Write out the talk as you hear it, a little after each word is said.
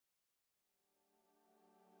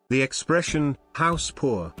The expression, house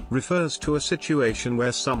poor, refers to a situation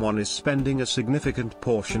where someone is spending a significant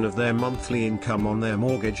portion of their monthly income on their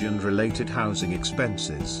mortgage and related housing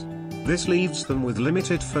expenses. This leaves them with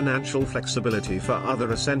limited financial flexibility for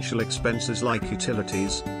other essential expenses like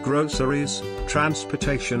utilities, groceries,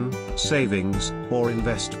 transportation, savings, or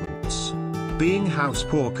investments. Being house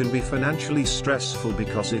poor can be financially stressful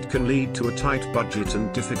because it can lead to a tight budget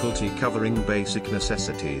and difficulty covering basic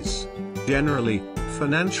necessities. Generally,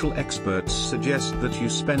 financial experts suggest that you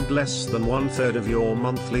spend less than 1/3 of your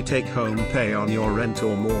monthly take-home pay on your rent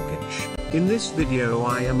or mortgage. In this video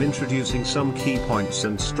I am introducing some key points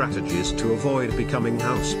and strategies to avoid becoming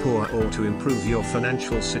house poor or to improve your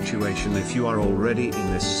financial situation if you are already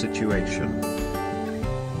in this situation.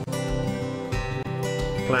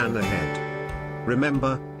 Plan ahead.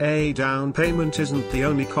 Remember, a down payment isn't the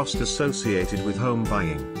only cost associated with home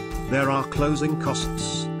buying. There are closing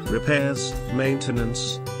costs, repairs,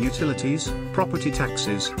 maintenance, utilities, property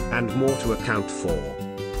taxes, and more to account for.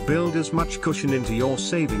 Build as much cushion into your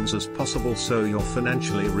savings as possible so you're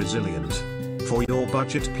financially resilient. For your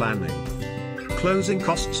budget planning, closing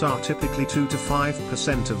costs are typically 2 to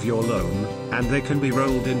 5% of your loan, and they can be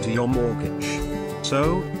rolled into your mortgage.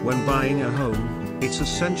 So, when buying a home, it's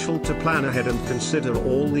essential to plan ahead and consider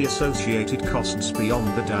all the associated costs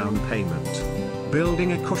beyond the down payment.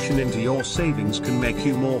 Building a cushion into your savings can make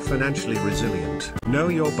you more financially resilient. Know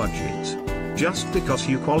your budget. Just because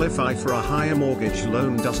you qualify for a higher mortgage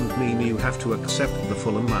loan doesn't mean you have to accept the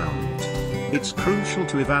full amount. It's crucial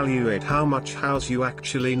to evaluate how much house you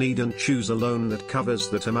actually need and choose a loan that covers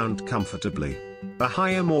that amount comfortably. A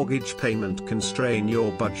higher mortgage payment can strain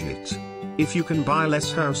your budget. If you can buy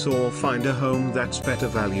less house or find a home that's better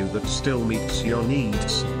value that still meets your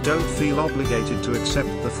needs, don't feel obligated to accept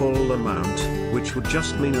the full amount, which would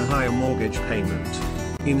just mean a higher mortgage payment.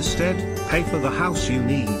 Instead, pay for the house you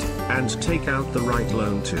need, and take out the right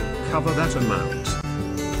loan to cover that amount.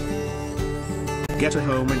 Get a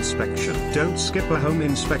home inspection. Don't skip a home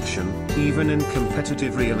inspection, even in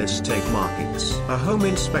competitive real estate markets. A home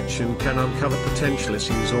inspection can uncover potential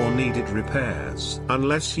issues or needed repairs.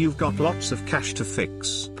 Unless you've got lots of cash to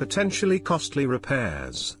fix potentially costly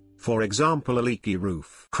repairs. For example, a leaky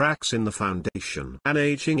roof, cracks in the foundation, an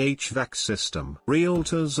aging HVAC system.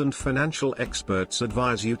 Realtors and financial experts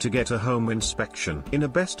advise you to get a home inspection. In a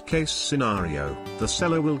best-case scenario, the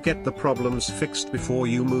seller will get the problems fixed before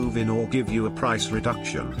you move in or give you a price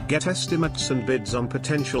reduction. Get estimates and bids on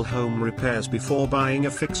potential home repairs before buying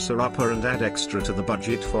a fixer-upper and add extra to the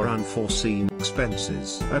budget for unforeseen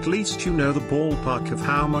expenses. At least you know the ballpark of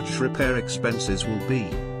how much repair expenses will be,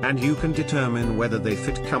 and you can determine whether they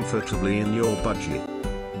fit comfortably in your budget.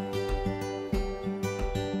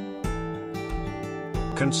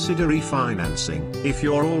 Consider refinancing. If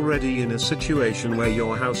you're already in a situation where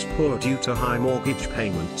you're house poor due to high mortgage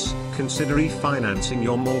payments, consider refinancing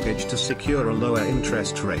your mortgage to secure a lower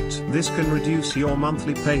interest rate. This can reduce your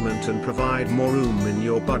monthly payment and provide more room in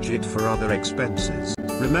your budget for other expenses.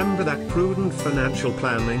 Remember that prudent financial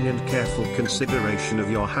planning and careful consideration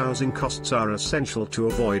of your housing costs are essential to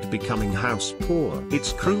avoid becoming house poor.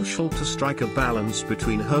 It's crucial to strike a balance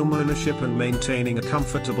between home ownership and maintaining a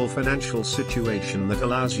comfortable financial situation that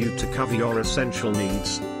allows you to cover your essential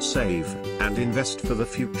needs, save, and invest for the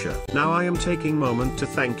future. Now I am taking a moment to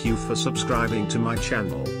thank you for subscribing to my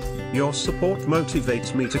channel. Your support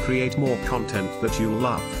motivates me to create more content that you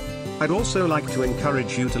love. I'd also like to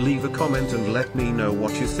encourage you to leave a comment and let me know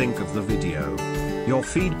what you think of the video. Your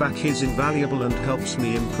feedback is invaluable and helps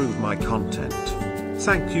me improve my content.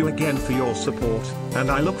 Thank you again for your support, and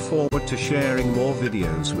I look forward to sharing more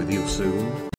videos with you soon.